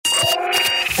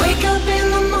Wake up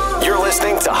in the morning. You're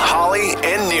listening to Holly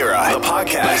and Nira, the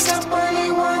podcast.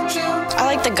 I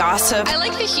like the gossip. I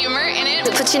like the humor in it.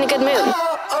 It puts you in a good mood.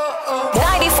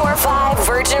 94.5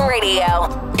 Virgin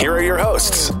Radio. Here are your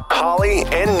hosts, Holly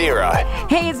and Nira.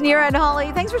 Hey, it's Nira and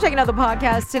Holly. Thanks for checking out the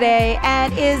podcast today.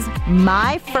 And is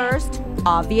my first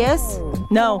obvious?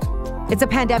 No. It's a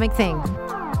pandemic thing.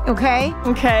 Okay?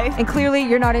 Okay. And clearly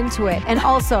you're not into it. And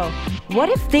also, what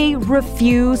if they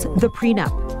refuse the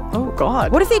prenup? Oh,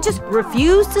 God. What if they just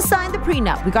refuse to sign the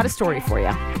prenup? We got a story for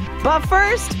you. But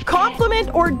first,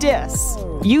 compliment or diss?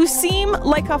 You seem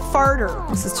like a farter.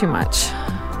 This is too much.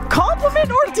 Compliment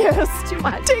or diss? Too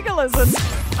much. Take a listen.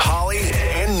 Holly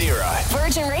and Nira.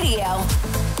 Virgin Radio.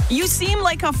 You seem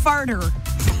like a farter.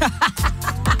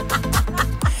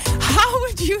 How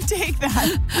would you take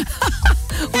that?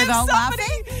 Without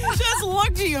laughing? Just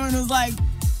looked at you and was like,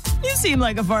 you seem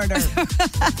like a farter.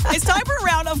 It's time for a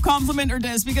round of compliment or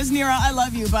diss because Nira, I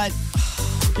love you, but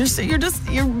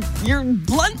you're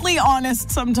bluntly honest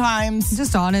sometimes.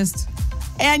 Just honest.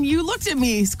 And you looked at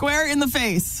me square in the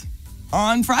face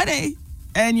on Friday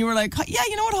and you were like, yeah,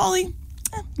 you know what, Holly?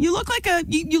 You look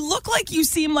like you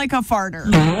seem like a farter.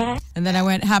 And then I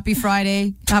went, happy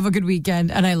Friday, have a good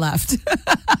weekend, and I left.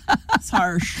 It's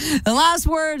harsh. The last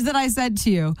words that I said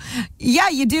to you, yeah,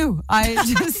 you do. I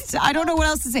don't know what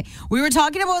else to say. We were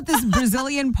talking about this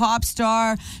Brazilian pop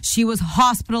star. She was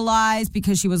hospitalized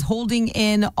because she was holding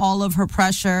in all of her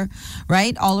pressure,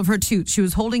 right? All of her toots. She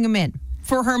was holding them in.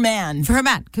 For her man,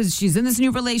 because she's in this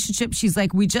new relationship. She's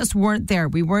like, we just weren't there.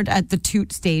 We weren't at the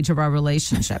toot stage of our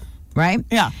relationship. Right?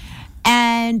 Yeah.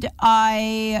 And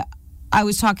I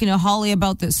was talking to Holly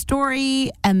about this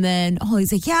story, and then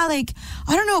Holly's like, yeah, like,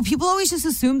 I don't know, people always just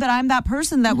assume that I'm that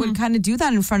person that would kind of do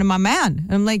that in front of my man.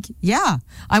 And I'm like, yeah,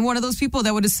 I'm one of those people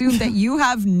that would assume that you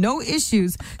have no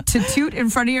issues to toot in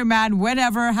front of your man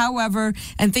whenever, however,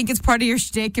 and think it's part of your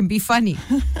shtick and be funny.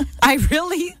 I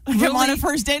really I'm on a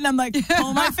first date and I'm like,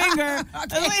 pull my finger.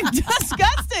 Okay.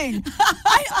 Disgusting.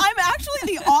 I'm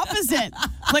actually the opposite.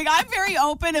 Like, I'm very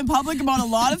open and public about a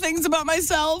lot of things about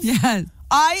myself. Yes.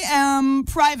 I am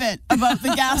private about the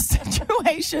gas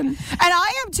situation. And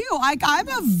I am too. I'm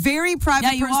a very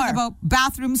private person about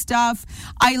bathroom stuff.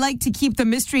 I like to keep the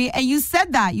mystery. And you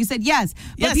said that. You said yes.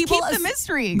 But people keep the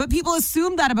mystery. But people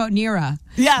assume that about Nira.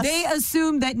 Yes. They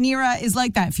assume that Nira is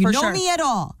like that. If you For know sure. me at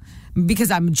all.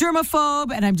 Because I'm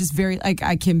germaphobe and I'm just very, like,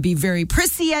 I can be very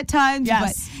prissy at times.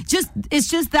 Yes. But it's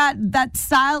just that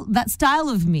style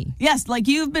of me. Yes, like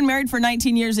you've been married for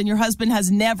 19 years and your husband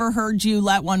has never heard you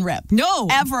let one rip. No.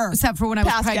 Ever. Except for when I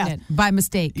was pregnant. By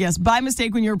mistake. Yes, by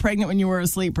mistake when you were pregnant when you were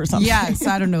asleep or something. Yes,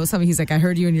 I don't know. He's like, I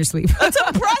heard you in your sleep. That's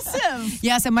impressive.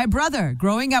 Yes, and my brother,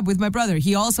 growing up with my brother,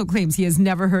 he also claims he has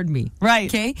never heard me. Right.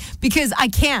 Okay? Because I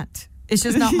can't. It's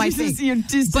just not my thing.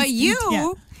 But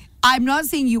you... I'm not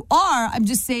saying you are. I'm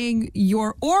just saying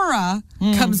your aura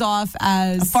comes off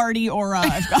as... a farty aura.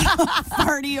 I've got a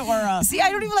farty aura. See,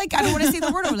 I don't want to say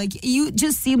the word aura. Like, you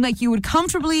just seem like you would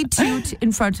comfortably toot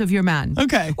in front of your man.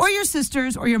 Okay. Or your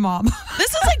sisters or your mom. This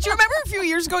is like, do you remember a few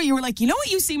years ago, you were like, you know what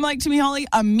you seem like to me, Holly?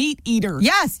 A meat eater.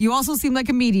 Yes, you also seem like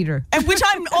a meat eater. And which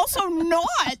I'm also not.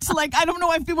 Like, I don't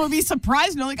know if people would be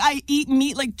surprised. No, like, I eat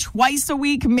meat like twice a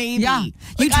week, maybe. Yeah.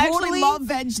 Like, I actually love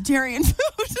vegetarian food.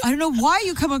 I don't know why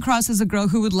you come across as a girl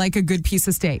who would like a good piece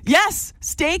of steak. Yes,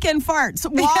 steak and farts.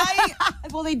 Why?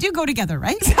 Well, they do go together,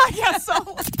 right? I guess so.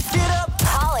 Get up.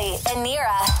 Holly and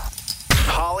Nira.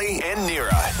 Holly and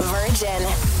Nira. Virgin.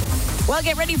 Well,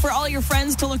 get ready for all your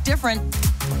friends to look different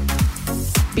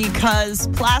because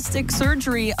plastic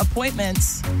surgery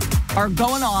appointments are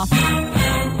going off.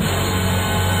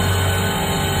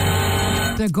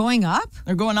 They're going up?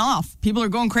 They're going off. People are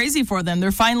going crazy for them.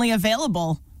 They're finally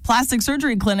available. Plastic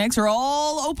surgery clinics are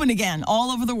all open again,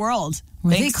 all over the world. Were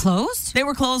they closed? They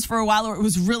were closed for a while. It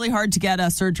was really hard to get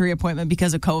a surgery appointment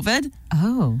because of COVID.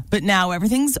 Oh. But now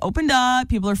everything's opened up.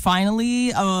 People are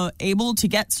finally able to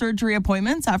get surgery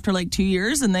appointments after like 2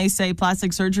 years. And they say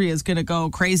plastic surgery is going to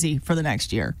go crazy for the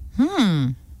next year.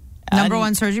 Number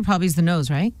one surgery probably is the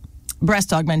nose, right?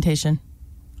 Breast augmentation.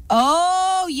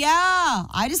 Oh, yeah.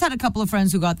 I just had a couple of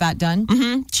friends who got that done.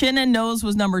 Mm-hmm. Chin and nose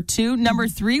was number 2. Number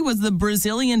 3 was the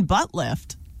Brazilian butt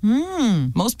lift.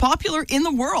 Most popular in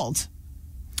the world.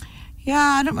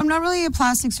 Yeah, I'm not really a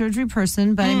plastic surgery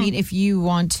person, but I mean, if you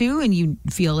want to and you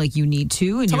feel like you need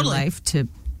to in your life to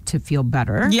feel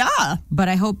better. Yeah. But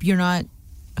I hope you're not...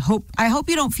 I hope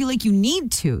you don't feel like you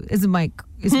need to, is my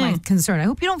concern. I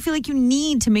hope you don't feel like you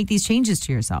need to make these changes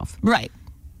to yourself. Right.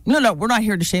 No, we're not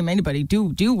here to shame anybody.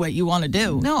 Do what you want to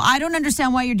do. No, I don't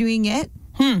understand why you're doing it.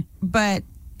 But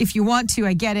if you want to,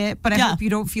 I get it, but I Yeah. hope you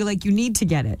don't feel like you need to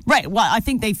get it. Right. Well, I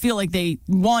think they feel like they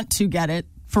want to get it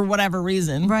for whatever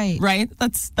reason. Right. Right.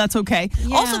 That's okay.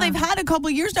 Yeah. Also, they've had a couple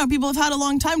of years now. People have had a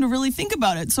long time to really think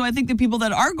about it. So I think the people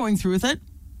that are going through with it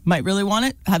might really want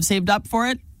it, have saved up for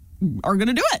it, are going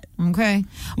to do it. Okay.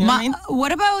 You know what I mean?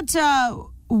 What about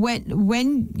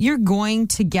when you're going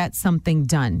to get something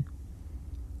done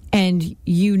and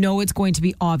you know it's going to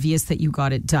be obvious that you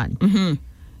got it done? Mm-hmm.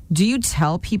 Do you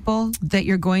tell people that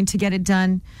you're going to get it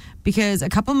done? Because a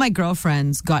couple of my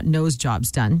girlfriends got nose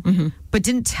jobs done, but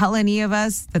didn't tell any of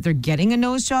us that they're getting a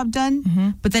nose job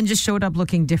done, but then just showed up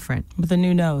looking different. With a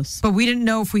new nose. But we didn't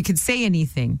know if we could say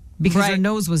anything because their Right.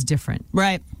 nose was different.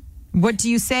 Right. What do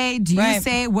you say? Do you Right.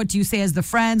 say? What do you say as the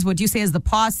friends? What do you say as the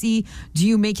posse? Do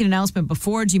you make an announcement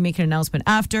before? Do you make an announcement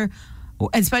after?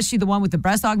 Especially the one with the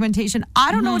breast augmentation.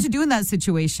 I don't know what to do in that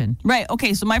situation. Right.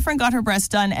 Okay. So my friend got her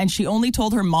breast done and she only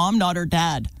told her mom, not her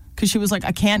dad. Because she was like,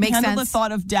 I can't Makes handle sense. the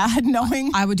thought of dad knowing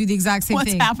I would do the exact same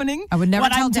what's thing. happening. I would never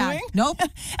what tell I'm dad. doing. Nope.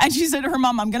 And she said to her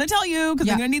mom, I'm going to tell you because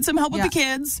Yeah. I'm going to need some help with Yeah. the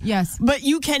kids. Yes. But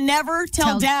you can never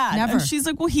tell dad. never. And she's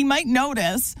like, well, he might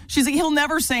notice. She's like, he'll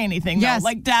never say anything. though. Yes.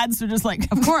 Like dads are just like,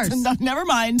 Of course. no, never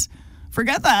mind.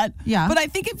 Forget that. Yeah. But I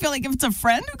think it feel like if it's a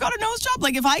friend who got a nose job,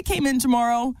 like if I came in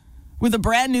tomorrow with a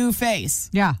brand new face.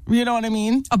 Yeah. You know what I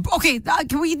mean? Okay.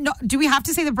 Can we? Do we have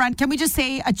to say the brand? Can we just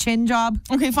say a chin job?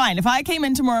 Okay, fine. If I came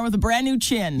in tomorrow with a brand new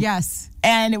chin. Yes.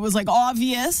 And it was like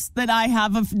obvious that I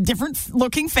have a different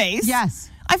looking face. Yes.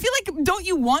 I feel like, don't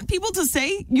you want people to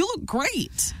say, you look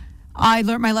great? I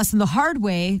learned my lesson the hard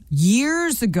way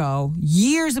years ago.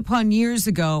 Years upon years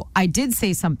ago, I did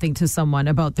say something to someone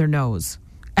about their nose.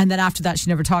 And then after that, she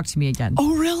never talked to me again.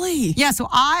 Oh, really? Yeah, so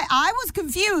I was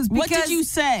confused because What did you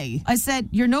say? I said,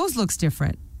 your nose looks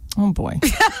different. Oh, boy.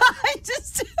 I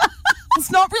just... It's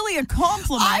not really a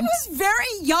compliment. I was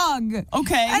very young.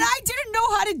 Okay. And I didn't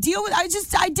know how to deal with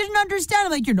I didn't understand.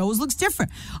 I'm like, your nose looks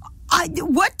different.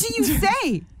 What do you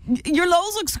say? Your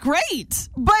nose looks great.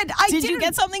 But Did you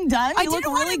get something done? I You look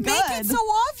didn't want really to good. make it so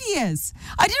obvious.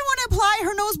 I didn't want to apply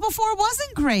her nose before it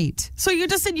wasn't great. So you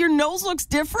just said your nose looks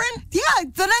different? Yeah,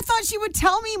 then I thought she would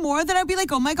tell me more. Then I'd be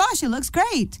like, oh my gosh, it looks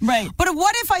great. Right. But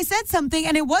what if I said something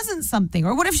and it wasn't something?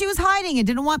 Or what if she was hiding and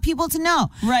didn't want people to know?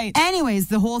 Right. Anyways,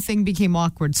 the whole thing became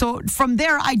awkward. So from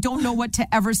there, I don't know what to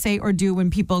ever say or do when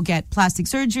people get plastic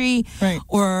surgery Right.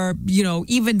 or,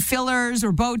 even fillers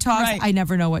or Botox. Right. I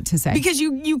never know what to say. Because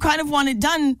you kind of want it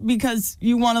done because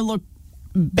you want to look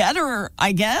better,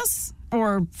 I guess,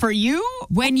 or for you.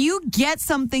 when you get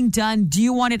something done, do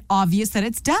you want it obvious that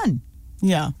it's done?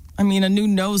 Yeah. I mean, a new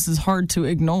nose is hard to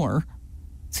ignore.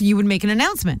 So you would make an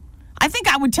announcement. I think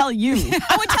I would tell you.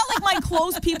 I would tell like my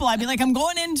close people. I'd be like, I'm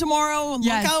going in tomorrow.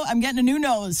 Yes. Look out. I'm getting a new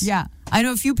nose. Yeah. I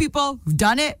know a few people who've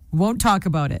done it, won't talk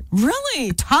about it.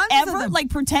 Really? Tons of Ever? them. Like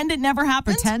pretend it never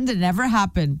happened? Pretend it never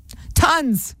happened.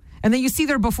 Tons. And then you see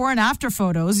their before and after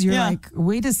photos. You're Yeah. like,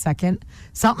 wait a second.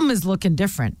 Something is looking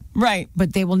different. Right.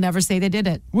 But they will never say they did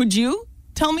it. Would you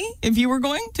tell me if you were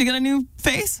going to get a new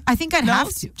face? I think I'd have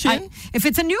Nose? to. Chin? If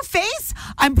it's a new face,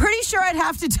 I'm pretty sure I'd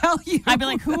have to tell you. I'd be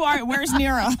like, where's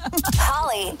Nira?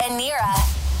 Holly and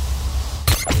Nira.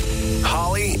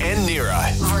 Holly and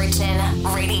Nira. Virgin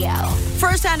Radio.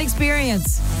 First-hand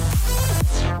experience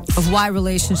of why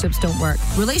relationships don't work.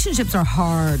 Relationships are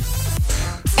hard.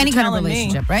 Any kind of telling me.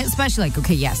 relationship, right? Especially like,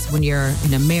 okay, yes, when you're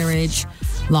in a marriage,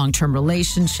 long-term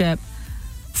relationship,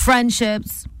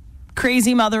 friendships,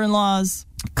 Crazy mother-in-laws.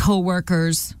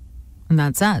 co-workers, and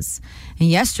that's us. And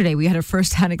yesterday we had a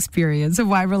first-hand experience of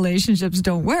why relationships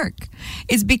don't work.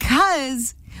 It's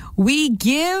because we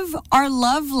give our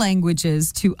love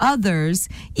languages to others,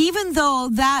 even though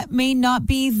that may not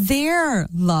be their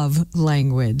love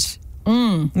language.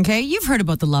 Okay, you've heard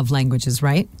about the love languages,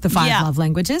 right? The 5 Yeah. love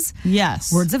languages.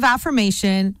 Yes. Words of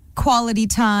affirmation, quality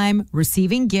time,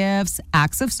 receiving gifts,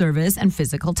 acts of service, and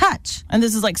physical touch. And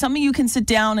this is like something you can sit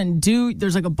down and do.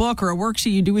 There's like a book or a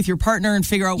worksheet you do with your partner and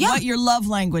figure out Yeah. what your love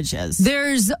language is.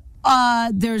 There's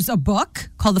a book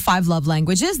called The 5 Love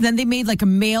Languages. Then they made like a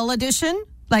male edition.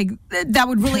 Like that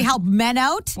would really help men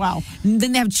out. Wow. And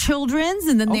then they have children's,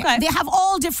 and then Okay. they have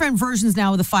all different versions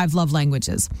now of the 5 love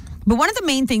languages. But one of the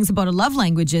main things about a love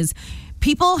language is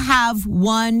people have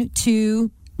 1, 2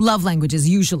 love languages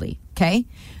usually, okay?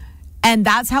 And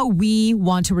that's how we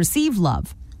want to receive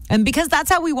love. And because that's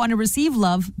how we want to receive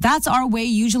love, that's our way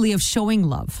usually of showing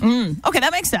love. Okay,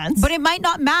 that makes sense. But it might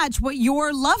not match what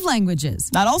your love language is.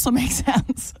 that also makes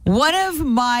sense. One of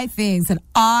my things that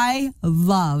I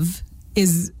love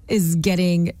is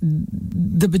getting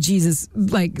the bejesus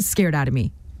like scared out of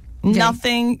me.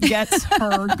 Nothing gets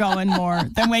her going more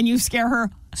than when you scare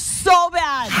her so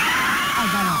bad.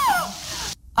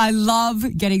 I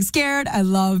love getting scared. I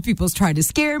love people trying to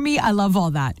scare me. I love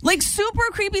all that. Like super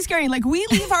creepy, scary. Like we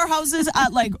leave our houses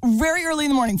at like very early in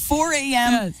the morning, 4 a.m.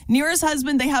 Yes. Nira's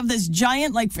husband, they have this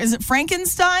giant, like, is it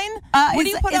Frankenstein? What do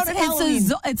you put out at Halloween?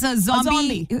 It's a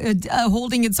zombie,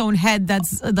 holding its own head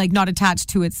that's like not attached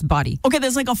to its body. Okay,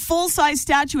 there's like a full-size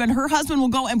statue, and her husband will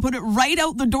go and put it right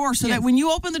out the door so that when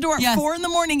you open the door at 4 in the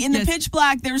morning in the pitch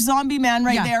black, there's Zombie Man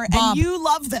right there, Bob. and you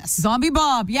love this. Zombie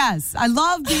Bob, yes. I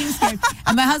love being scared.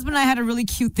 And my husband and I had a really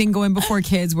cute thing going before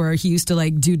kids where he used to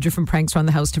like do different pranks around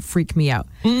the house to freak me out.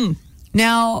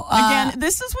 Now, again,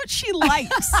 this is what she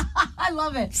likes. I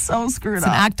love it. So screwed It's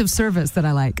up. an act of service that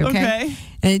I like, okay?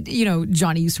 And, you know,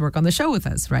 Johnny used to work on the show with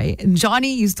us, right? And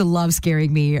Johnny used to love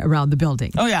scaring me around the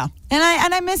building. Oh, yeah.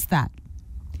 And I miss that.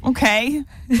 Okay.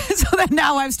 So that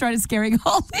now I've started scaring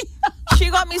Holly. She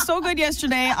got me so good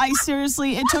yesterday.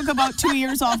 It took about 2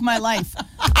 years off my life.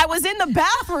 I was in the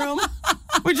bathroom,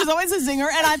 which is always a zinger,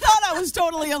 and I thought I was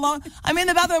totally alone. I'm in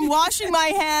the bathroom washing my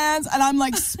hands, and I'm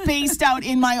like spaced out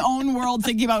in my own world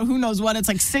thinking about who knows what. It's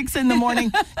like 6 in the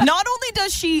morning. Not only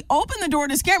does she open the door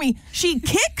to scare me, she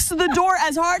kicks the door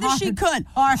as hard as she could.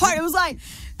 Hard. It was like,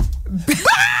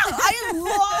 I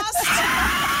lost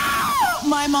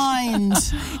my mind.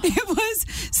 It was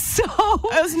so...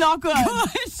 It was not good.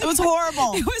 It was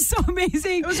horrible. It was so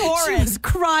amazing. It was horrid. She was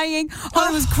crying.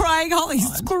 Holly was crying. Holly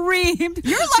screamed.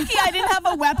 You're lucky I didn't have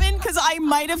a weapon because I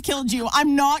might have killed you.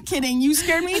 I'm not kidding. You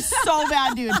scared me so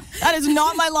bad, dude. That is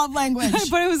not my love language.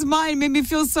 But it was mine. It made me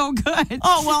feel so good.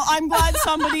 Oh, well, I'm glad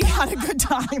somebody had a good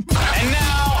time. And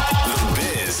now, The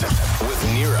Biz with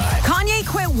Nira. Kanye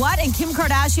quit what and Kim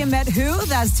Kardashian met who?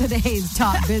 That's today's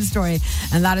top biz story.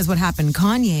 And that is what happened.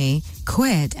 Kanye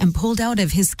quit and pulled out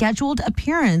of his scheduled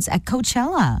appearance at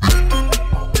Coachella.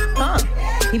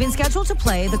 He'd been scheduled to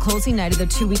play the closing night of the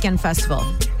 2-weekend festival.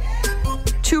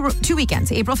 Two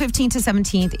weekends, April 15th to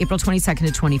 17th, April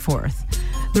 22nd to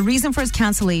 24th. The reason for his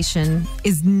cancellation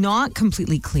is not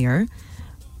completely clear.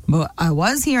 But I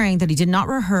was hearing that he did not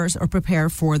rehearse or prepare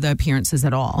for the appearances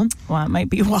at all. Well, that might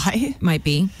be why. Might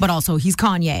be. But also, he's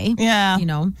Kanye. Yeah. You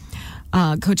know.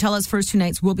 Coachella's first 2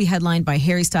 nights will be headlined by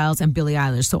Harry Styles and Billie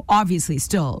Eilish. So obviously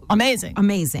still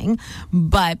amazing.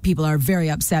 But people are very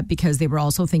upset because they were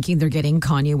also thinking they're getting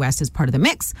Kanye West as part of the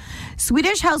mix.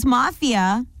 Swedish House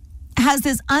Mafia has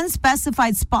this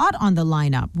unspecified spot on the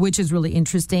lineup, which is really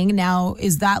interesting. Now,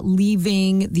 is that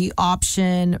leaving the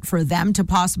option for them to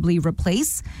possibly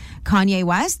replace Kanye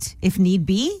West if need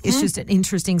be? It's just an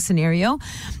interesting scenario.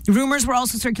 Rumors were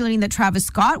also circulating that Travis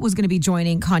Scott was going to be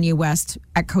joining Kanye West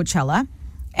at Coachella.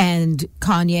 And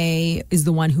Kanye is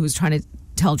the one who was trying to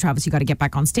tell Travis, you got to get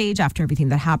back on stage after everything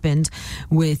that happened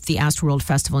with the Astroworld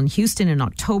Festival in Houston in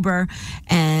October.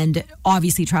 And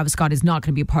obviously, Travis Scott is not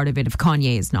going to be a part of it if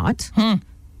Kanye is not.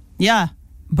 Yeah.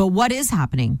 But what is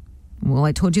happening? Well,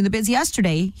 I told you in the biz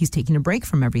yesterday, he's taking a break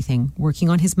from everything, working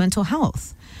on his mental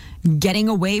health, getting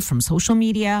away from social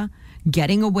media,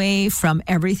 getting away from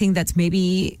everything that's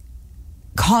maybe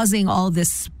causing all this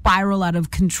spiral out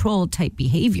of control type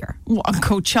behavior. Well,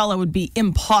 Coachella would be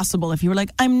impossible if you were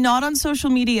like, I'm not on social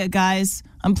media, guys.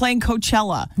 I'm playing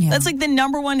Coachella. Yeah. That's like the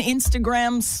 #1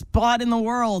 Instagram spot in the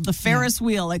world, the Ferris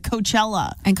wheel at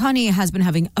Coachella. And Kanye has been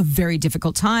having a very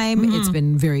difficult time. It's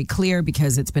been very clear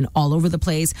because it's been all over the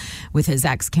place with his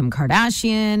ex Kim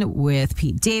Kardashian, with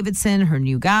Pete Davidson, her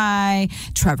new guy,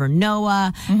 Trevor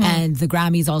Noah, and the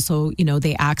Grammys also, you know,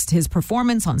 they axed his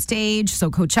performance on stage. So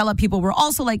Coachella people were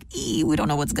also like, we don't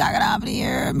know what's going to happen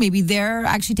here. Maybe they're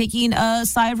actually taking a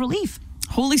sigh of relief.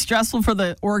 Wholly stressful for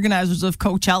the organizers of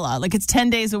Coachella. Like, it's 10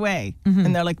 days away,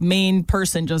 and their like main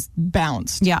person just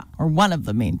bounced. Yeah. Or one of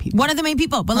the main people. One of the main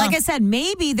people. But like I said,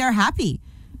 maybe they're happy.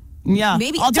 Yeah.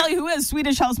 Maybe I'll tell you who is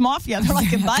Swedish House Mafia. They're like,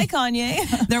 goodbye,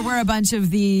 Kanye. There were a bunch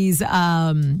of these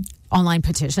online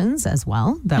petitions as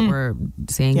well that were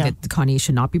saying that Kanye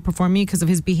should not be performing because of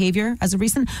his behavior as of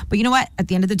recent. But you know what? At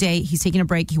the end of the day, he's taking a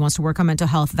break. He wants to work on mental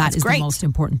health. That's great. The most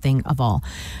important thing of all.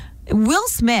 Will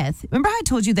Smith, remember how I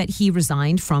told you that he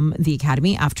resigned from the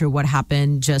Academy after what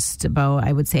happened just about,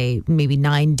 I would say, maybe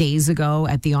 9 days ago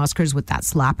at the Oscars with that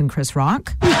slap in Chris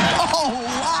Rock? Oh,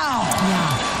 wow.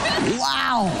 Yeah.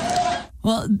 Wow.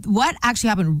 Well, what actually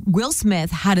happened? Will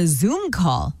Smith had a Zoom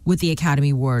call with the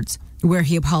Academy Awards where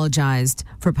he apologized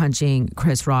for punching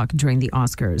Chris Rock during the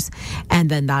Oscars. And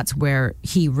then that's where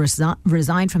he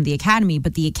resigned from the Academy.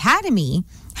 But the Academy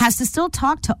has to still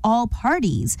talk to all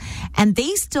parties, and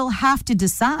they still have to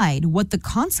decide what the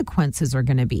consequences are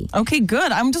going to be. Okay,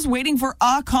 good. I'm just waiting for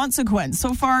a consequence.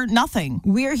 So far, nothing.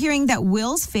 We're hearing that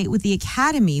Will's fate with the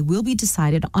Academy will be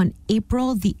decided on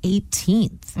April the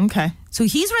 18th. Okay. So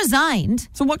he's resigned.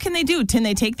 So what can they do? Can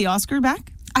they take the Oscar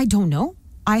back? I don't know.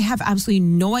 I have absolutely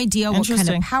no idea what kind of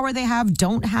Interesting. power they have,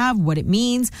 don't have, what it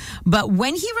means. But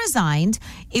when he resigned,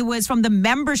 it was from the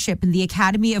membership in the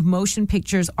Academy of Motion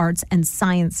Pictures, Arts and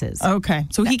Sciences. Okay.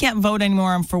 So he can't vote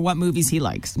anymore on for what movies he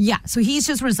likes. Yeah, so he's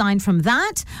just resigned from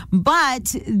that,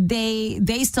 but they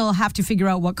still have to figure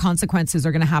out what consequences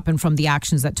are going to happen from the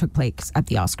actions that took place at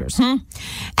the Oscars.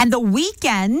 And The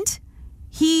Weeknd,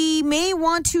 he may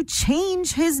want to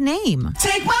change his name.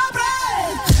 Take my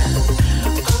breath.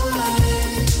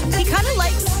 He kind of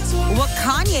likes what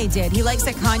Kanye did. He likes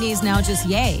that Kanye is now just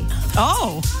Ye.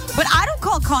 Oh. But I don't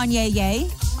call Kanye Ye.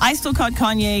 I still called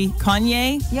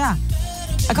Kanye. Yeah.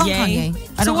 I call him Yay. Kanye.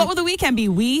 I So don't what will the weekend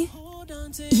be?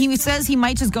 He says he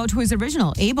might just go to his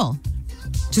original, Abel.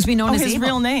 Just be known as his Abel.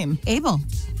 real name. Abel.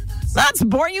 That's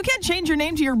boring. You can't change your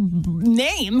name to your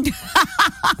name.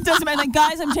 Doesn't matter. Like,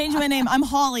 guys, I'm changing my name. I'm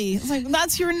Holly. It's like,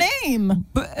 that's your name.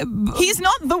 He's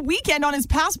not The Weeknd on his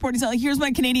passport. He's not like, here's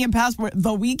my Canadian passport,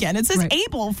 The Weeknd. It says Right.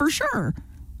 Abel for sure.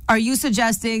 Are you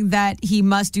suggesting that he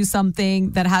must do something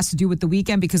that has to do with The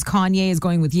Weeknd because Kanye is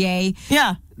going with Ye?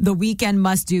 Yeah. The Weeknd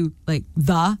must do like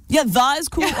the Yeah, the is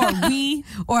cool. Or we.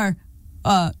 or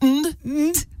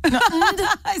It's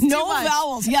It's no too much.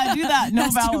 vowels. Yeah, do that. No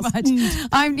That's vowels. too much.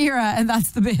 I'm Nira, and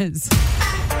that's The Biz.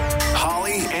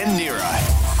 Holly and Nira.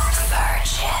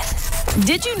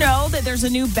 Did you know that there's a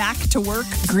new back to work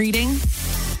greeting?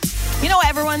 You know,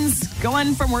 everyone's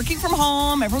going from working from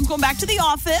home. Everyone's going back to the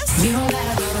office.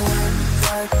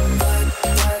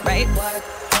 Right?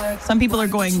 Some people are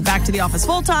going back to the office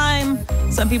full time.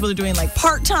 Some people are doing like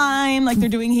part time, like they're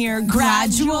doing here.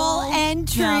 Gradual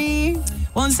entry. Yeah.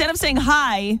 Well, instead of saying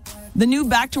hi, the new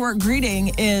back to work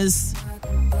greeting is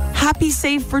happy,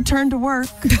 safe return to work.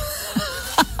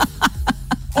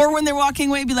 Or when they're walking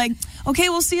away, be like, okay,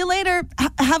 we'll see you later.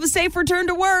 Have a safe return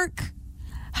to work.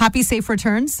 Happy, safe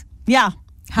returns. Yeah.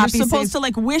 Happy, You're supposed safe- to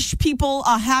like wish people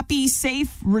a happy,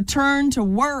 safe return to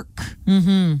work.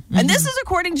 Mm-hmm. And this is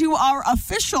according to our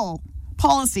official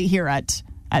policy here at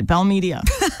Bell Media.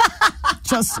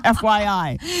 Just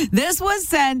FYI. This was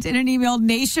sent in an email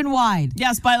nationwide.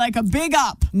 Yes, by like a big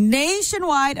up.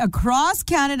 Nationwide, across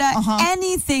Canada,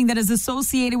 anything that is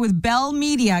associated with Bell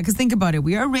Media. Because think about it.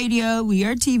 We are radio, we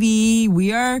are TV,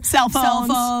 we are Cell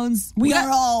phones. We are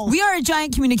all. We are a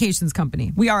giant communications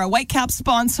company. We are a Whitecap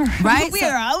sponsor. Right? We So-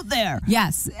 are out there.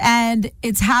 Yes. And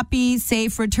it's happy,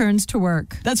 safe returns to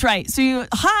work. That's right. So you,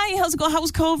 hi, how's it going? How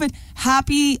was COVID?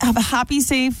 Have a happy,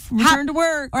 safe return to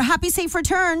work. Or happy, safe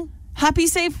return. Happy,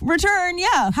 safe return.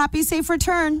 Yeah. Happy, safe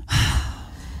return.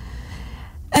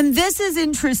 And this is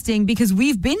interesting because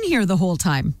we've been here the whole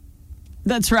time.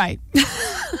 That's right.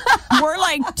 We're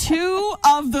like two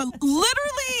of the,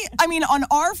 literally, I mean, on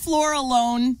our floor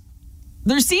alone,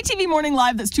 there's CTV Morning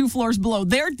Live that's 2 floors below.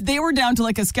 They were down to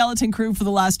like a skeleton crew for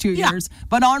the last 2 years.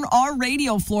 But on our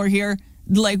radio floor here,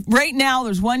 like right now,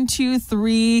 there's 1, 2,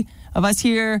 3 of us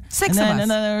here. 6 and of us.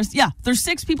 And then there's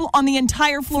 6 people on the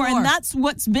entire floor. And that's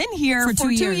what's been here for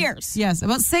 2 years. Yes,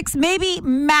 about 6, maybe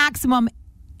maximum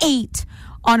 8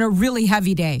 on a really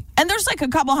heavy day. And there's like a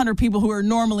couple hundred people who are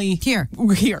normally Here.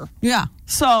 Here. Yeah.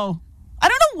 So I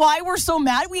don't know why we're so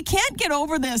mad. We can't get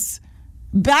over this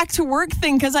back to work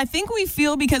thing because I think we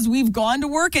feel because we've gone to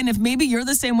work, and if maybe you're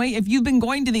the same way, if you've been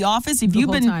going to the office, if you've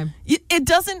whole been, time. it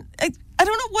doesn't. I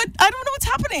don't know what's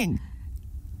happening.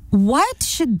 What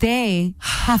should they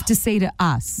have to say to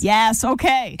us? Yes.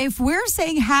 Okay. If we're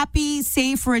saying happy,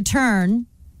 safe return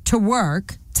to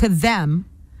work to them,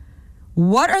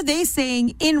 what are they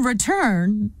saying in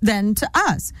return then to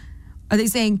us? Are they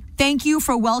saying, thank you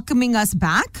for welcoming us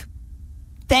back?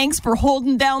 Thanks for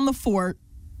holding down the fort.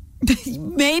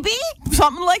 Maybe?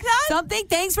 Something like that. Something?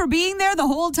 Thanks for being there the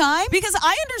whole time? Because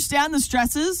I understand the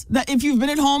stresses that if you've been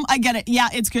at home, I get it. Yeah,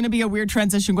 it's going to be a weird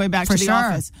transition going back For to the sure.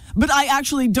 office. But I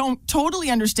actually don't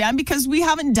totally understand because we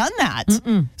haven't done that.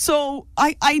 So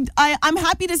I'm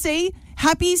happy to say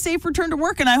happy, safe return to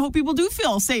work, and I hope people do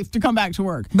feel safe to come back to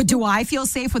work. But do I feel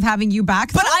safe with having you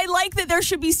back? But I like that there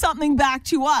should be something back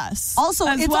to us. Also,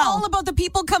 as it's well. all about the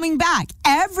people coming back.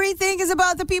 Everything is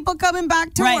about the people coming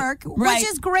back to Right, work, right. which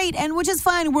is great and which is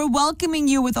fine. We're welcoming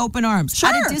you with open arms. Sure.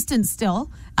 At a distance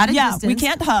still. At a Yeah, distance. we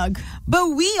can't hug. But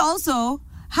we also,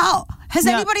 how? Has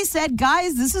Yeah. anybody said,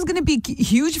 guys, this is going to be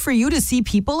huge for you to see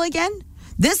people again?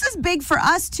 This is big for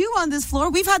us too on this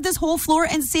floor. We've had this whole floor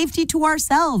and safety to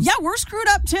ourselves. Yeah, we're screwed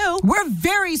up too. We're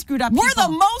very screwed up. We're people.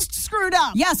 the most screwed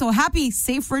up. Yeah, so happy,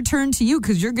 safe return to you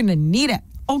because you're going to need it.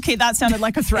 Okay, that sounded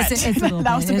like a threat. It's a little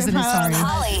That bit, was a isn't it? Sorry.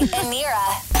 Holly and Nira.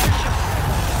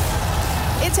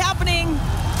 It's happening.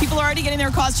 People are already getting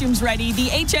their costumes ready. The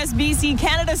HSBC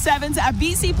Canada Sevens at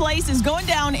BC Place is going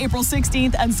down April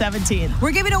 16th and 17th.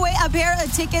 We're giving away a pair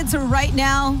of tickets right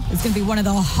now. It's going to be one of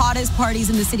the hottest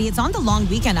parties in the city. It's on the long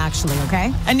weekend, actually,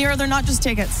 okay? And Nira, they're not just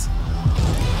tickets.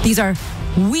 These are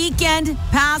weekend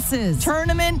passes.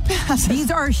 Tournament passes.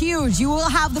 These are huge. You will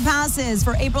have the passes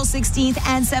for April 16th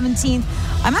and 17th.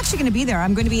 I'm actually going to be there.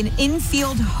 I'm going to be an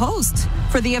infield host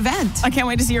for the event. I can't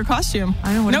wait to see your costume.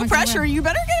 I know. What am No I gonna pressure. wear? You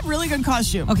better get a really good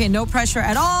costume. Okay, no pressure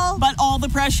at all. But all the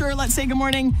pressure. Let's say good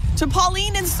morning to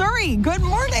Pauline in Surrey. Good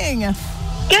morning.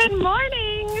 Good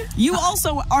morning. You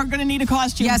also are going to need a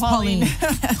costume, Yes, Pauline.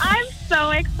 I'm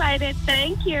so excited.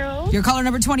 Thank you. You're caller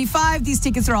number 25. These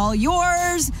tickets are all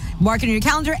yours. Mark it on your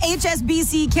calendar.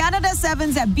 HSBC Canada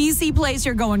Sevens at BC Place.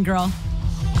 You're going, girl.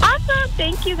 Awesome.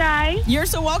 Thank you, guys. You're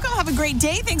so welcome. Have a great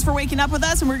day. Thanks for waking up with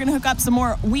us. And we're going to hook up some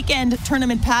more weekend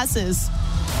tournament passes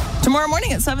tomorrow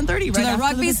morning at 7:30. To the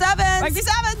Rugby Sevens. Rugby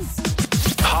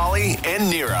Sevens. Holly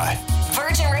and Nira.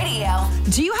 Virgin Radio.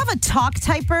 Do you have a talk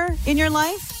typer in your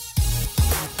life?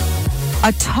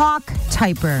 A talk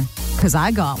typer. Because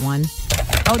I got one.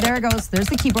 Oh, there it goes. There's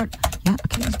the keyboard. Yeah,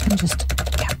 okay. You can just,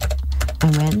 yeah.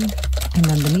 And then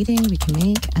the meeting we can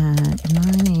make at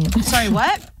 9 a.m. Sorry,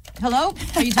 what? Hello?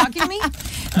 Are you talking to me?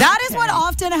 That is what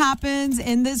often happens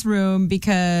in this room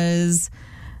because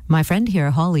my friend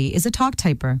here, Holly, is a talk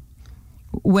typer.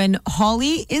 When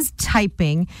Holly is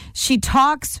typing, she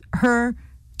types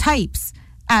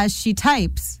as she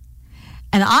types.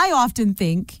 And I often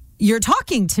think you're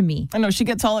talking to me. I know. She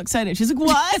gets all excited. She's like,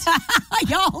 what?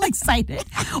 Y'all excited.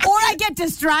 Or I get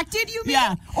distracted, you mean?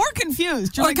 Yeah. Or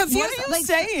confused. You're Or like, confused. what are you like,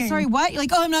 saying? Sorry, what? You're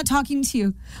like, oh, I'm not talking to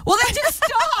you. Well, then just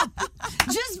stop.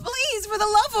 Just please, for the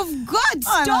love of God,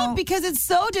 I stop know. because it's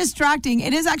so distracting.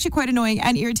 It is actually quite annoying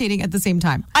and irritating at the same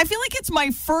time. I feel like it's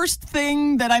my first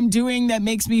thing that I'm doing that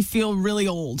makes me feel really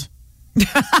old.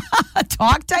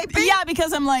 Talk typing? Yeah,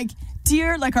 because I'm like,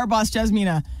 dear, like our boss,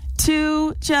 Jasmina,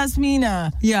 to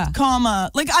Jasmina, Yeah. comma.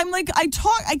 Like, I'm like, I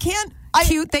can't.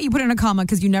 Cute that you put in a comma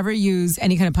because you never use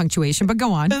any kind of punctuation, but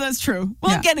go on. That's true.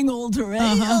 Well, Yeah. I'm getting older,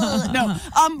 right? No.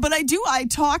 But I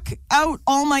talk out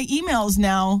all my emails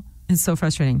now. It's so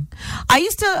frustrating. I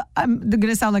used to, I'm going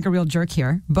to sound like a real jerk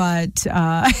here, but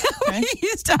we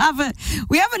used to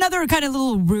we have another kind of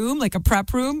little room, like a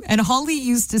prep room, and Holly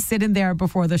used to sit in there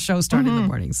before the show started in the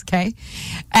mornings, okay?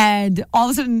 And all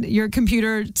of a sudden your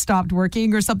computer stopped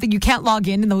working or something. You can't log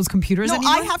in those computers No,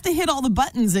 anymore. I have to hit all the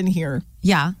buttons in here.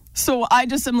 Yeah. So I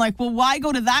just am like, well, why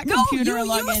go to that computer and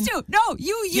log in?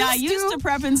 You used to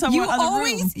prep in some You other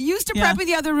always room. used to Yeah. prep in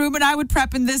the other room, and I would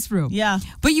prep in this room. Yeah.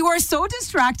 But you are so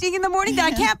distracting in the morning that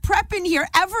I can't prep in here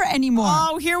ever anymore.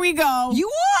 Oh, here we go.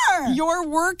 You are. Your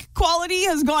work quality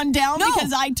has gone down No.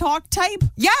 because I talk type.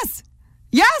 Yes.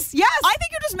 I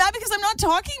think you're just mad because I'm not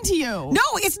talking to you. No,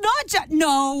 it's not just.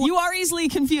 No. You are easily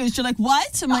confused. You're like,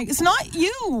 what? I'm like, it's not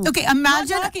you. Okay,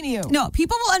 imagine. I'm not talking to you. No,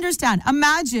 people will understand.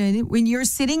 Imagine when you're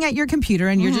sitting at your computer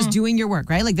and you're just doing your work,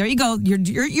 right? Like, there you go.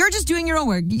 You're just doing your own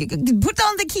work. You put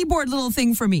on the keyboard little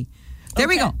thing for me. There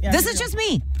we Okay. go. Yeah, This here is we just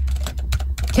me.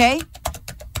 Okay?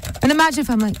 And imagine if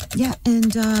I'm like, yeah,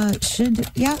 and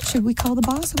should we call the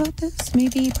boss about this?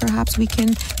 Maybe, perhaps we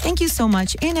can. Thank you so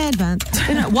much in advance.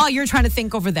 While you're trying to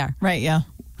think over there. Right, yeah.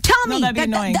 Tell No, me. that'd be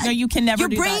annoying. No, you can never Your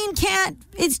do that. brain can't.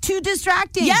 It's too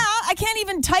distracting. Yeah, I can't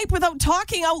even type without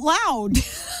talking out loud.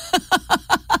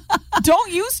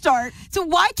 Don't you start. So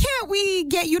why can't we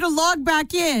get you to log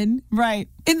back in? Right.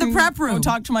 In the prep room. Go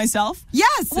talk to myself?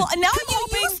 Yes. Well, now I'm You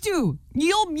hoping used to.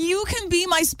 you can be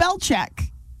my spell check.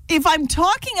 If I'm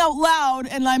talking out loud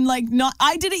and I'm like, not,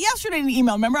 I did it yesterday in an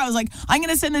email. Remember, I was like, I'm going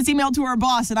to send this email to our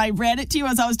boss, and I read it to you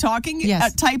as I was talking,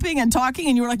 Yes. typing and talking,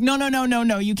 and you were like, no,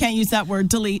 you can't use that word,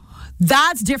 delete.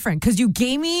 That's different because you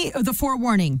gave me the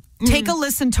forewarning. Take a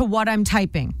listen to what I'm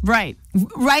typing. Right.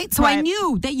 Right? So I Right.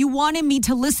 knew that you wanted me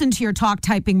to listen to your talk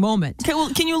typing moment. Okay,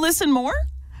 well, can you listen more?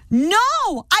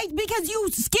 No, because you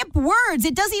skip words.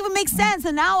 It doesn't even make sense.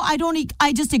 And now I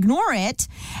just ignore it.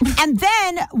 And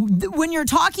then when you're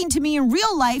talking to me in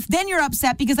real life, then you're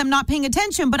upset because I'm not paying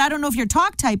attention. But I don't know if you're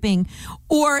talk typing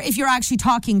or if you're actually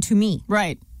talking to me.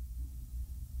 Right.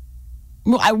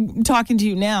 Well, I'm talking to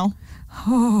you now.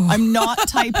 I'm not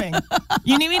typing.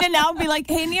 You need me to now be like,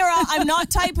 hey, Nira, I'm not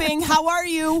typing. How are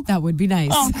you? That would be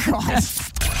nice. Oh, God.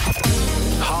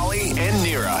 Holly and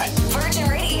Nira. Virgin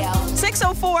Radio.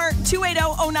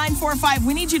 604-280-0945.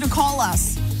 We need you to call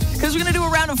us because we're going to do a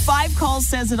round of 5 calls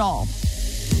says it all.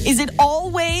 Is it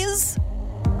always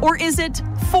or is it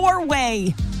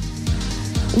 4-way?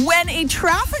 When a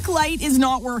traffic light is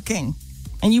not working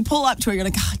and you pull up to it, you're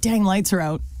like, oh, dang, lights are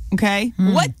out. Okay.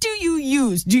 What do you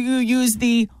use? Do you use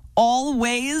the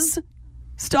always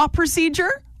stop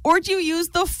procedure, or do you use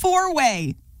the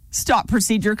four-way stop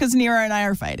procedure? Because Nira and I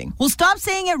are fighting. Well, stop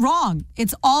saying it wrong.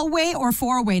 It's all-way or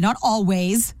four-way, not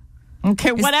always.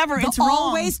 Okay, whatever. The It's wrong.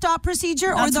 all-way stop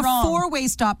procedure or That's the wrong. four-way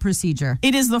stop procedure?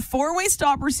 It is the four-way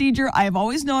stop procedure. I have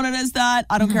always known it as that.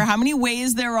 I don't care how many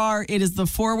ways there are. It is the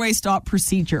four-way stop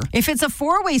procedure. If it's a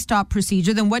four-way stop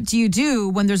procedure, then what do you do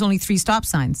when there's only 3 stop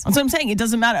signs? That's what I'm saying. It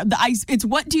doesn't matter. It's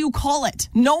what do you call it?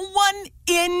 No one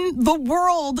in the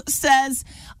world says,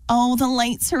 oh, the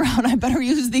lights are out, I better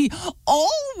use the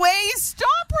all-way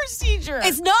stop procedure.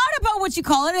 It's not about what you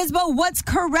call it. It's about what's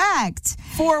correct.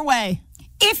 Four-way.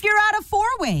 If you're at a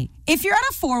four-way,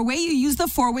 you use the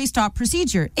four-way stop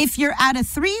procedure. If you're at a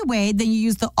three-way, then you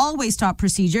use the all-way stop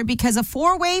procedure because a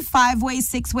four-way, five-way,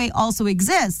 six-way also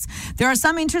exists. There are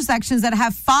some intersections that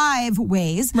have 5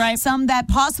 ways, right? Some that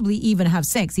possibly even have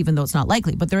 6, even though it's not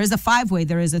likely. But there is a 5-way,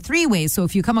 there is a 3-way. So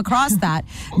if you come across that,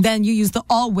 then you use the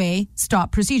all-way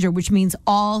stop procedure, which means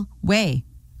all-way,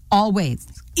 all ways.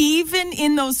 Even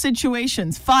in those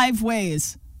situations, 5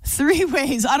 ways, 3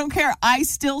 ways, I don't care. I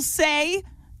still say,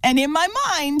 and in my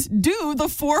mind, do the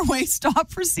 4-way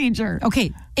stop procedure.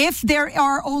 Okay, if there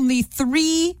are only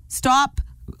 3 stop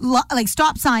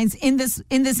signs in this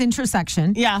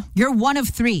intersection, yeah, you're one of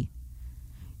 3.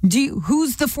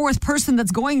 Who's the 4th person that's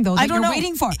going though? That I don't you're know.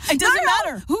 waiting for. It doesn't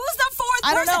matter. Who's the 4th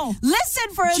I don't person? know.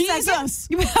 Listen for a Jesus.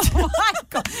 second. Oh my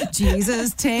God.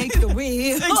 Jesus, take the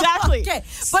wheel. Exactly. Okay,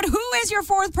 but who is your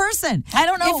 4th person? I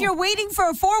don't know. If you're waiting for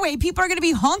a 4-way, people are going to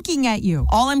be honking at you.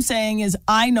 All I'm saying is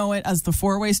I know it as the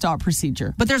 4-way stop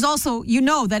procedure. But there's also,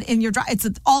 that in your drive, it's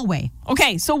an all-way.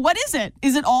 Okay, so what is it?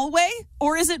 Is it all-way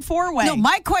or is it 4-way? No,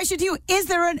 my question to you, is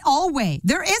there an all-way?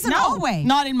 There is an all-way.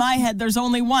 Not in my head. There's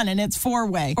only one, and it's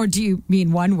 4-way. Or do you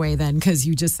mean one way then? Because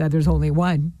you just said there's only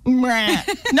one.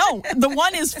 No, the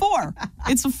one is 4.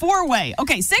 It's a 4-way.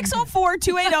 Okay,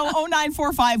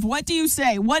 604-280-0945. What do you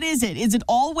say? What is it? Is it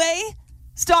all-way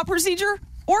stop procedure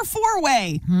or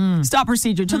 4-way stop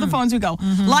procedure? To the phones we go.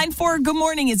 Line 4, good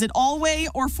morning. Is it all-way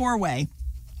or 4-way?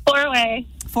 4-way.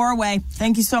 4-way.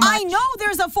 Thank you so much. I know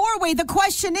there's a 4-way. The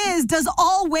question is, does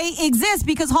all-way exist?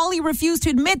 Because Holly refused to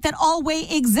admit that all-way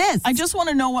exists. I just want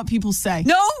to know what people say.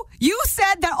 No, you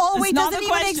said that all-way That's not doesn't the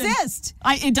even question. exist.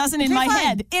 It doesn't in my fine.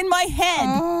 head. In my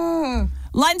head.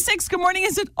 Line 6, good morning.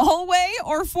 Is it all-way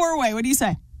or 4-way? What do you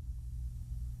say?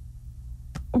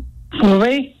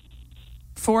 4-way?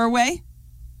 4-way?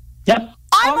 Yep.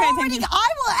 I will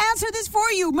answer this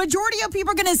for you. Majority of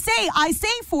people are going to say, I say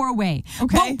 4-way.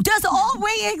 Okay. But does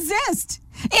all-way exist?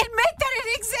 Admit that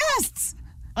it exists.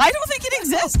 I don't think it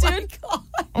exists, dude.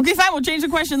 Okay, fine. We'll change the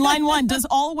question. Line 1, does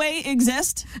all-way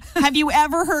exist? Have you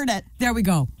ever heard it? There we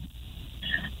go.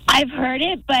 I've heard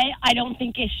it, but I don't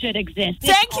think it should exist.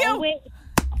 Thank you.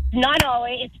 Not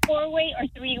always. It's 4-way or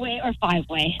 3-way or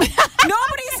 5-way.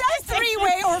 Nobody says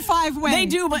 3-way or 5-way. They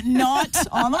do, but not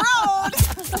on the road.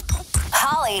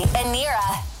 Holly and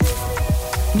Nira.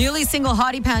 Newly single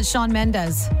hottie pants Shawn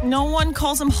Mendes. No one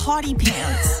calls him hottie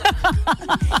pants.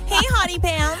 Hey, hottie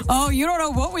pants. Oh, you don't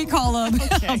know what we call him.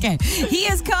 Okay.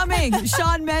 He is coming.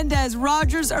 Shawn Mendes,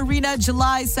 Rogers Arena,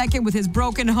 July 2nd with his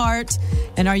broken heart.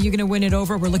 And are you going to win it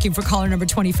over? We're looking for caller number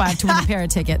 25 to win a pair of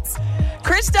tickets.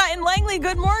 Krista in Langley,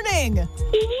 good morning.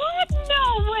 What?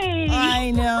 No way.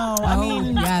 I know. I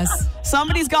mean, yes.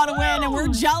 Somebody's got to win, and we're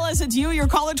jealous. It's you. You're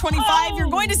caller 25. You're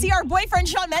going to see our boyfriend,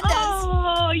 Shawn Mendes.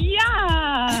 Oh,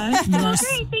 yeah. So Yes.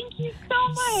 great. Thank you so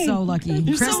much. So lucky.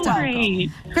 You're so Krista.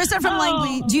 great. Krista from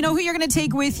Langley, do you know who you're going to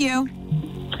take with you?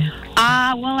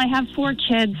 Well, I have 4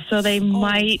 kids, so they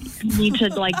might need to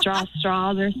draw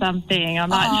straws or something. I'm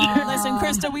not sure. Listen,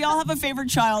 Krista, we all have a favorite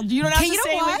child. You don't have Okay, to you know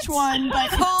say what? which one, but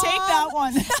take that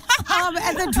one.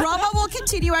 And the drama will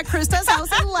continue at Krista's house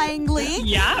in Langley.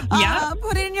 Yeah.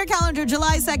 Put it in your calendar,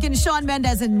 July 2nd, Shawn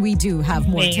Mendes, and we do have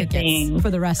more tickets for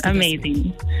the rest of this week.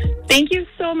 Amazing. Thank you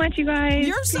so much, you guys.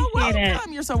 You're so Appreciate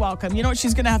welcome. You're so welcome. You know what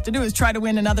she's going to have to do is try to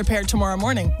win another pair tomorrow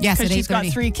morning. Yes, because at she's got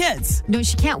 8:30. 3 kids. No,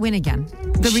 she can't win again.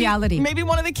 The reality. Maybe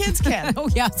one of the kids can. Oh,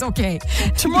 yes, okay.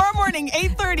 Tomorrow morning,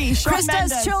 8:30, Shawn Krista's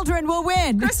Mendes. children will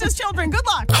win. Krista's children, good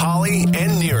luck. Holly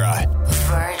and Nira.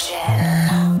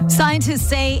 Virgin. Scientists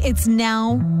say it's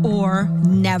now or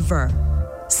never.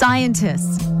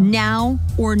 Scientists, now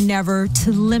or never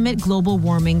to limit global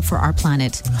warming for our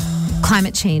planet.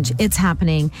 Climate change, it's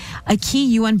happening. A key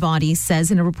UN body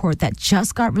says in a report that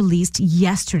just got released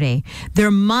yesterday,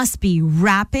 there must be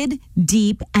rapid,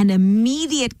 deep, and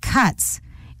immediate cuts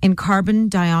in carbon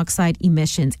dioxide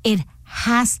emissions. It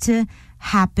has to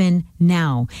happen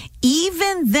now.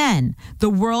 Even then, the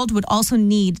world would also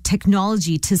need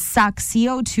technology to suck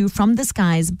CO2 from the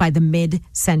skies by the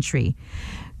mid-century.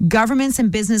 Governments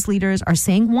and business leaders are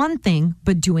saying one thing,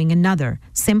 but doing another.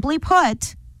 Simply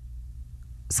put,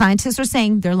 scientists are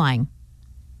saying they're lying.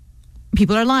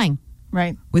 People are lying.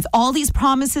 Right. With all these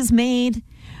promises made,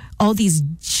 all these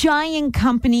giant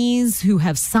companies who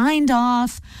have signed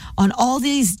off on all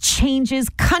these changes,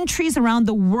 countries around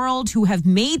the world who have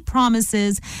made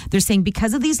promises. They're saying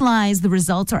because of these lies, the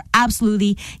results are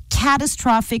absolutely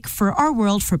catastrophic for our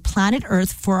world, for planet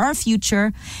Earth, for our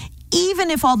future. Even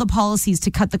if all the policies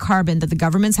to cut the carbon that the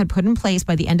governments had put in place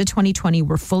by the end of 2020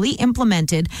 were fully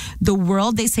implemented, the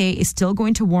world, they say, is still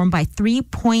going to warm by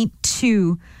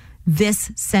 3.2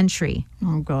 this century.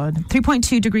 Oh, God.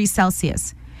 3.2 degrees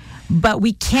Celsius. But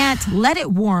we can't let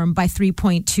it warm by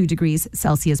 3.2 degrees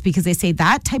Celsius because they say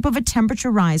that type of a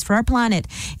temperature rise for our planet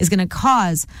is going to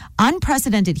cause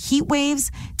unprecedented heat waves,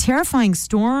 terrifying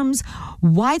storms,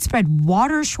 widespread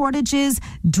water shortages,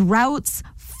 droughts,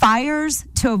 fires.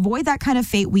 To avoid that kind of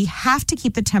fate, we have to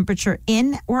keep the temperature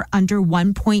in or under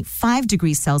 1.5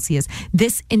 degrees Celsius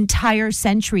this entire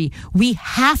century. We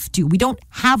have to. We don't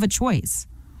have a choice.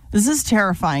 This is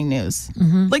terrifying news.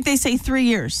 Like they say, 3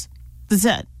 years. That's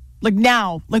it. Like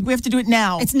now. Like we have to do it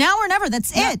now. It's now or never.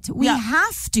 That's it. We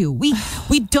have to. We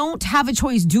don't have a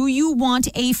choice. Do you want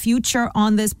a future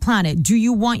on this planet? Do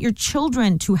you want your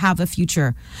children to have a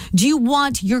future? Do you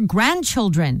want your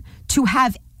grandchildren to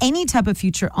have any type of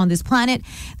future on this planet?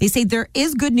 They say there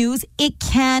is good news. It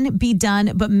can be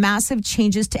done, but massive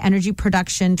changes to energy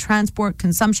production, transport,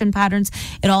 consumption patterns,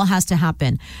 it all has to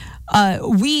happen.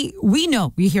 We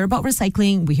know. We hear about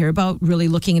recycling. We hear about really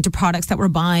looking into products that we're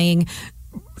buying.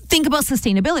 Think about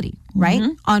sustainability, right?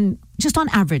 On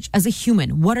average, as a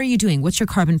human, what are you doing? What's your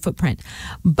carbon footprint?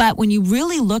 But when you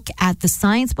really look at the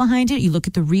science behind it, you look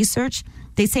at the research,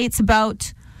 they say it's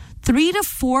about 3 to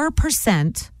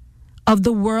 4% of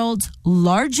the world's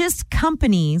largest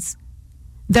companies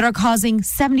that are causing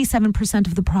 77%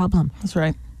 of the problem. That's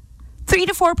right. 3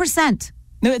 to 4%.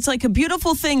 No, it's like a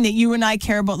beautiful thing that you and I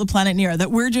care about the planet, Nira, that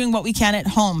we're doing what we can at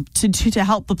home to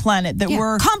help the planet, that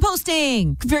we're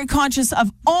composting, very conscious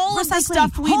of all of the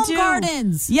stuff we home do.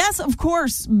 Gardens. Yes, of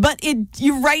course. But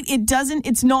you're right,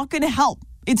 it's not going to help.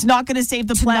 It's not going to save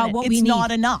the planet. It's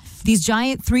not enough. These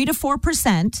giant 3 to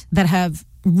 4% that have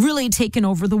really taken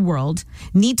over the world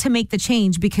need to make the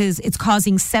change because it's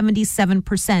causing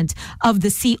 77% of the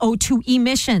CO2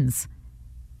 emissions.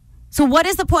 So what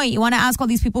is the point? You want to ask all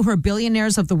these people who are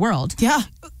billionaires of the world. Yeah.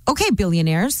 Okay,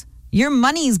 billionaires. Your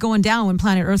money is going down when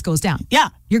planet Earth goes down. Yeah.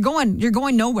 You're going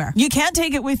nowhere. You can't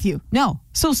take it with you. No.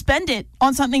 So spend it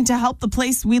on something to help the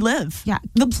place we live. Yeah.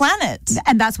 The planet.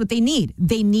 And that's what they need.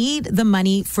 They need the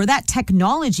money for that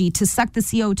technology to suck the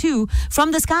CO2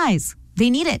 from the skies. They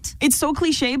need it. It's so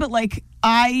cliche, but like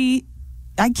I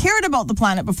cared about the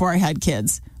planet before I had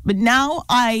kids. But now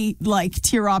I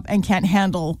tear up and can't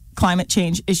handle climate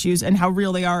change issues and how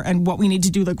real they are and what we need to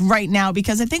do right now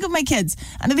because I think of my kids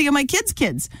and I think of my kids'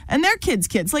 kids and their kids'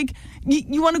 kids. Like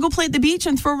you want to go play at the beach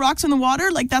and throw rocks in the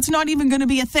water? Like that's not even going to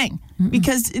be a thing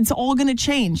because it's all going to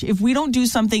change if we don't do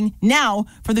something now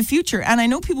for the future. And I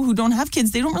know people who don't have kids,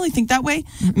 they don't really think that way.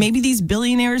 Maybe these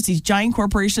billionaires, these giant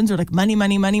corporations are like money.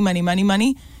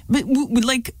 But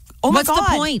what's the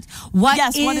point?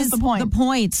 What is the point? The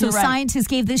point. So scientists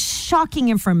gave this shocking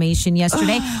information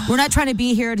yesterday. We're not trying to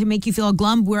be here to make you feel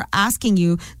glum. We're asking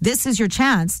you, this is your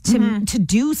chance to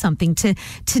do something, to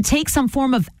take some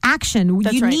form of action.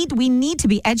 We need to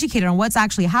be educated on what's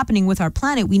actually happening with our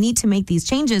planet. We need to make these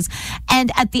changes.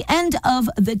 And at the end of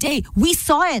the day, we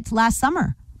saw it last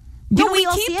summer. But we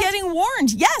keep getting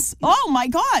warned. Yes. Oh, my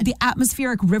God. The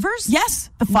atmospheric rivers? Yes.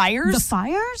 The fires.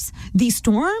 The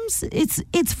storms.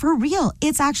 It's for real.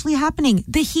 It's actually happening.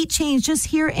 The heat change just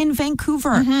here in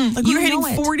Vancouver. Like we're hitting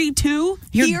 42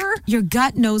 here. Your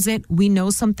gut knows it. We know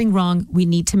something wrong. We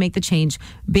need to make the change.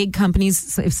 Big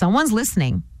companies, if someone's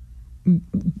listening,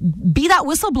 be that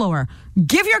whistleblower.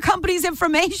 Give your companies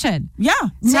information. Yeah.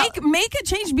 Make a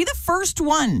change. Be the first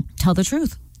one. Tell the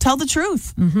truth. Tell the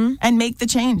truth and make the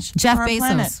change. Jeff for our Bezos.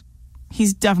 Planet.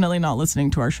 He's definitely not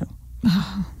listening to our show.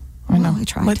 I know. I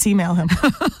tried. Let's email him.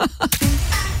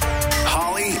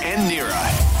 Holly and Nira.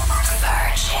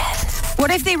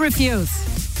 What if they refuse?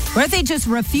 What if they just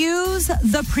refuse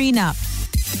the prenup?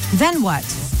 Then what?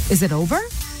 Is it over?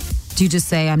 Do you just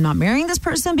say, I'm not marrying this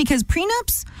person? Because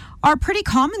prenups are pretty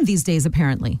common these days,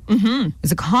 apparently.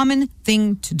 It's a common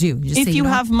thing to do. You just if say, you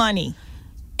have money.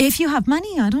 If you have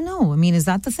money, I don't know. I mean, is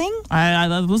that the thing?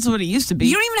 This is what it used to be.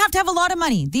 You don't even have to have a lot of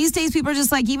money. These days, people are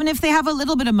just like, even if they have a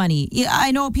little bit of money.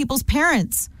 I know people's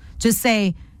parents just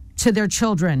say to their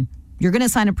children, you're going to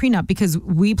sign a prenup because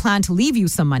we plan to leave you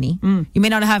some money. You may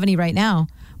not have any right now,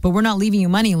 but we're not leaving you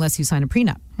money unless you sign a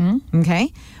prenup.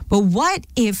 Okay? But what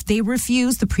if they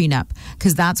refuse the prenup?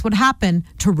 Because that's what happened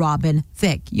to Robin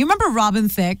Thicke. You remember Robin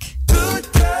Thicke?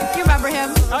 You remember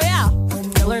him? Oh, yeah.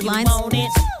 Blurred lines.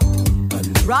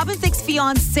 Robin Thicke's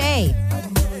fiance.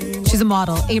 She's a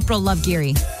model, April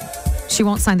Lovegeary. She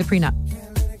won't sign the prenup.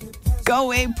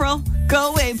 Go, April.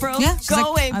 Go, April. Yeah, she's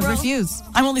go, like, April. I refuse.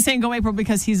 I'm only saying go, April,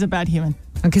 because he's a bad human.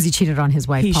 Because he cheated on his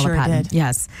wife, He Paula sure Patton. did.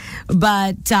 Yes.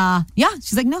 But,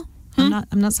 she's like, no, I'm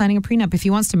not signing a prenup. If he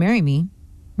wants to marry me,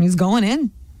 he's going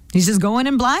in. He's just going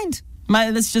in blind.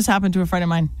 This just happened to a friend of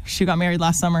mine. She got married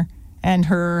last summer, and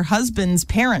her husband's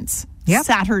parents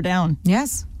sat her down.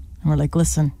 Yes. And we're like,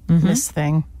 listen, Miss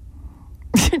Thing.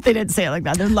 They didn't say it like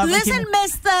that. They're lovely. Listen,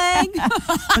 Miss Thing.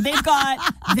 But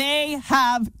they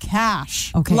have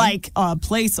cash. Okay. Like a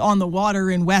place on the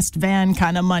water in West Van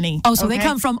kind of money. Oh, so they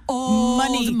come from old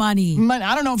money.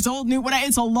 I don't know if it's old, new,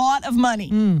 it's a lot of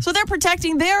money. So they're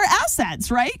protecting their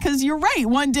assets, right? Because you're right.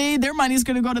 One day their money's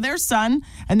going to go to their son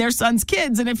and their son's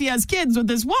kids. And if he has kids with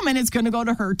this woman, it's going to go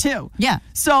to her too. Yeah.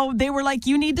 So they were like,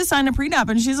 you need to sign a prenup.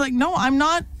 And she's like, no, I'm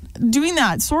not doing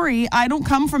that. Sorry, I don't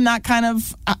come from that kind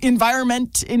of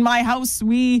environment. In my house,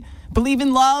 we believe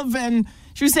in love, and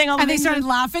she was saying all the And they things started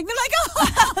laughing. They're like,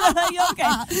 oh.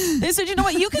 okay. They said, you know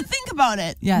what, you can think about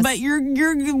it. Yes. But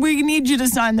we need you to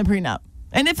sign the prenup.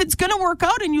 And if it's going to work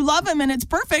out and you love him and it's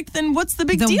perfect, then what's the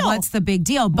big deal? What's the big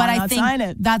deal? But Why I not think sign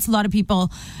it? that's a lot of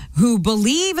people who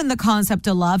believe in the concept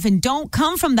of love and don't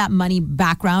come from that money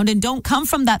background and don't come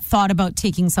from that thought about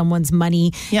taking someone's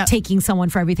money, taking someone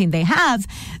for everything they have.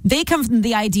 They come from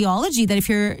the ideology that if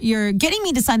you're getting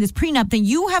me to sign this prenup, then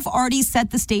you have already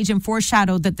set the stage and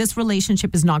foreshadowed that this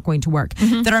relationship is not going to work,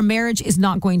 that our marriage is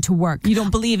not going to work. You don't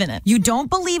believe in it. You don't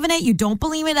believe in it. You don't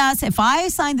believe in us. If I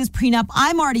sign this prenup,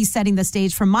 I'm already setting the stage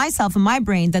for myself and my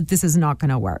brain that this is not going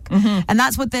to work. And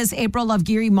that's what this April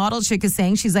Lovegeary model chick is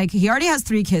saying. She's like, he already has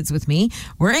 3 kids with me.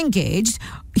 We're engaged.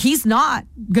 He's not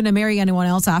going to marry anyone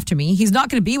else after me. He's not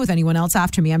going to be with anyone else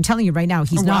after me. I'm telling you right now,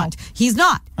 he's not. He's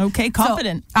not. Okay,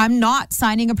 confident. So I'm not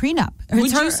signing a prenup.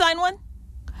 Would you sign one?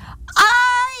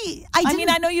 I mean,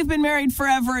 I know you've been married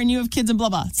forever and you have kids and blah,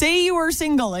 blah. Say you were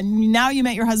single and now you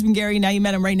met your husband, Gary. Now you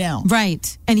met him right now.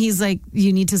 Right. And he's like,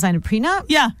 you need to sign a prenup?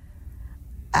 Yeah.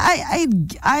 I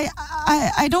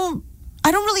don't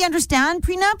really understand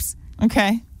prenups.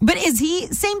 Okay. But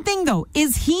same thing though,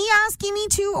 is he asking me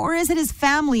to or is it his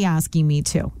family asking me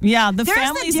to? Yeah, the There's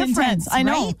family's the difference, intense. I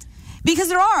know. right? Because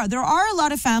there are a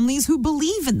lot of families who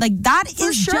believe in that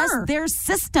is sure. just their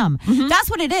system. That's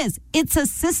what it is. It's a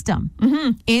system.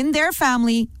 In their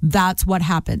family, that's what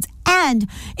happens. And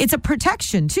it's a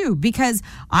protection too, because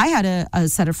I had a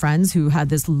set of friends who had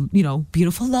this,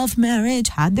 beautiful love marriage,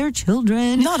 had their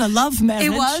children. Not a love marriage.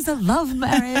 It was a love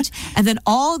marriage. And then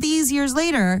all these years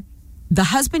later, the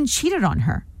husband cheated on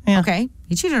her. Yeah. Okay?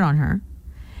 He cheated on her.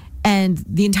 And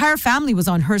the entire family was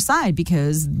on her side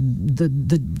because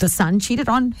the son cheated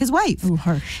on his wife. Ooh,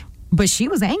 harsh. But she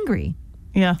was angry.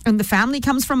 Yeah. And the family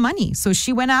comes from money. So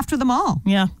she went after them all.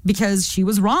 Yeah. Because she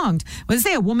was wronged. Well, they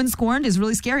say a woman scorned is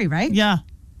really scary, right? Yeah.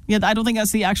 Yeah, I don't think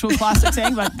that's the actual classic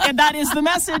saying, but that is the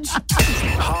message.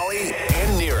 Holly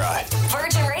and Nira.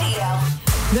 Virgin Radio.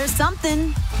 There's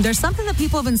something that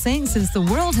people have been saying since the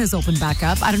world has opened back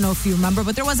up. I don't know if you remember,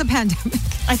 but there was a pandemic.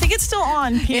 I think it's still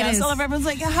on. It is. Everyone's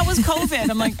like, how was COVID?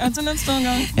 I'm like, isn't it still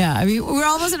going? Yeah, I mean, we're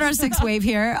almost in our 6th wave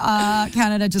here.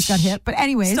 Canada just got hit. But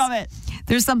anyways. Stop it.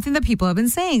 There's something that people have been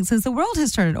saying since the world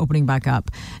has started opening back up.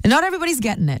 And not everybody's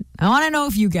getting it. I want to know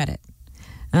if you get it.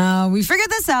 We figured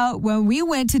this out when we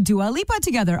went to Dua Lipa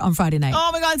together on Friday night.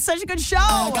 Oh my God, it's such a good show.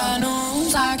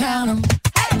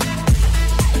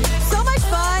 So much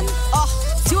fun.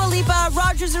 Oh, Dua Lipa,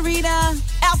 Rogers Arena,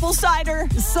 Apple cider.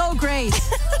 so great.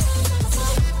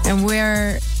 And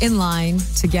we're in line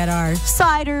to get our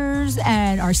ciders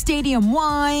and our stadium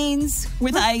wines.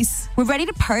 With ice. We're ready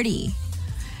to party.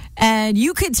 And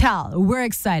you could tell we're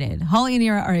excited. Holly and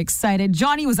Nira are excited.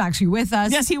 Johnny was actually with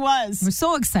us. Yes, he was. We're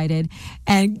so excited.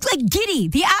 And giddy.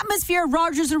 The atmosphere at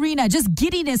Rogers Arena, just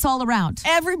giddiness all around.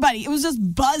 Everybody. It was just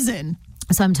buzzing.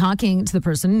 So I'm talking to the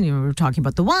person, we're talking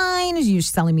about the wine. You're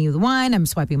selling me the wine. I'm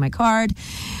swiping my card.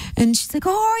 And she's like, oh,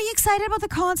 are you excited about the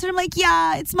concert? I'm like,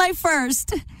 yeah, it's my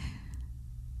first.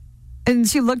 And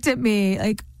she looked at me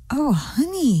like, oh,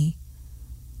 honey,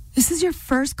 this is your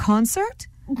first concert?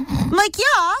 I'm like,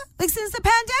 yeah, since the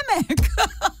pandemic.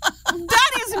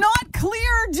 That is not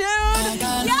clear, dude.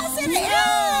 Yes, it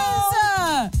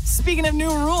is. Speaking of new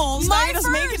rules, now you're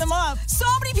just making them up. So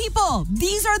many people,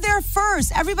 these are their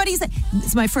first. Everybody's like, this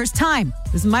is my first time.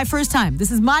 This is my first time.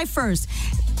 This is my first.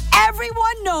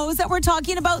 Everyone knows that we're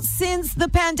talking about since the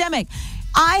pandemic.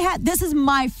 This is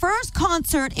my first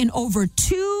concert in over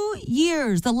 2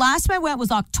 years. The last time I went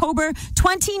was October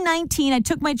 2019. I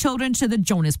took my children to the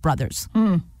Jonas Brothers.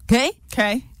 Okay?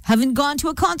 Okay. Haven't gone to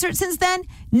a concert since then.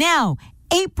 Now,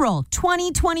 April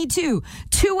 2022,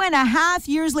 2.5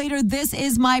 years later, this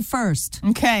is my first.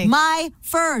 Okay. My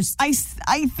first. I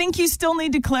think you still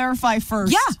need to clarify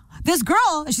first. Yeah. This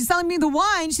girl, she's selling me the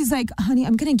wine. She's like, honey,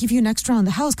 I'm going to give you an extra on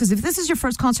the house because if this is your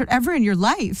first concert ever in your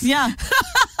life. Yeah.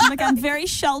 I'm very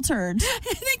sheltered.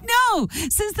 Like, no.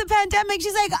 Since the pandemic,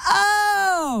 she's like,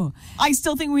 oh. I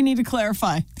still think we need to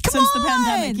clarify. Come Since on. the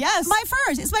pandemic. Yes.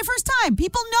 It's my first time.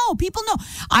 People know.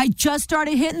 I just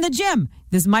started hitting the gym.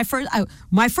 This is my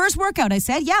first workout. I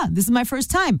said, yeah, this is my first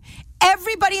time.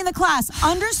 Everybody in the class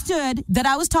understood that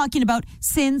I was talking about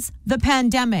since the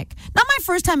pandemic. Not my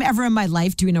first time ever in my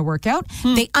life doing a workout.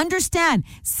 They understand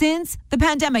since the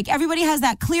pandemic. Everybody has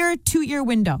that clear 2-year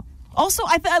window. Also,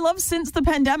 I love since the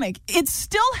pandemic. It's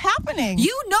still happening.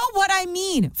 You know what I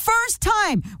mean. First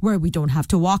time where we don't have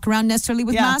to walk around necessarily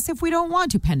with masks if we don't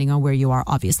want to, depending on where you are,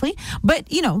 obviously. But,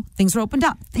 things are opened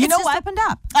up. You know what? Opened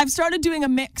up. I've started doing a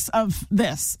mix of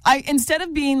this. Instead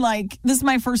of being like, this is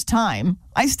my first time,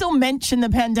 I still mention the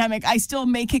pandemic. I still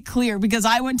make it clear because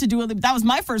I went to Dua Lipa. That was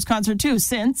my first concert too,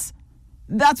 since.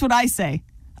 That's what I say.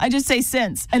 I just say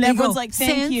since. And everyone's like,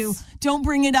 thank you. Don't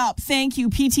bring it up. Thank you.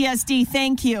 PTSD.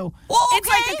 Thank you. Well, It's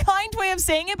like a kind way of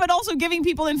saying it, but also giving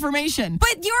people information.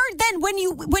 But when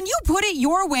you put it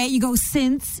your way, you go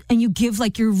since, and you give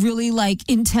like your really like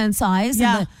intense eyes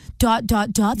and the ...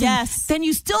 Yes. Then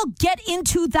you still get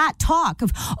into that talk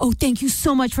of, oh, thank you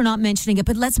so much for not mentioning it,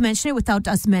 but let's mention it without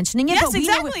us mentioning it. Yes, But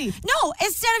exactly. No,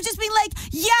 instead of just being like,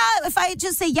 yeah, if I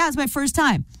just say, yeah, it's my first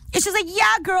time. It's just like,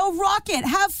 yeah, girl, rock it.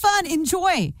 Have fun.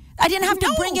 Enjoy. I didn't have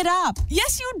to bring it up.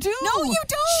 Yes, you do. No, you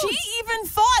don't. She even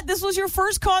thought this was your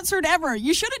first concert ever.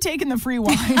 You should have taken the free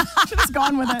wine. Should have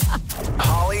gone with it.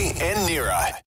 Holly and Nira.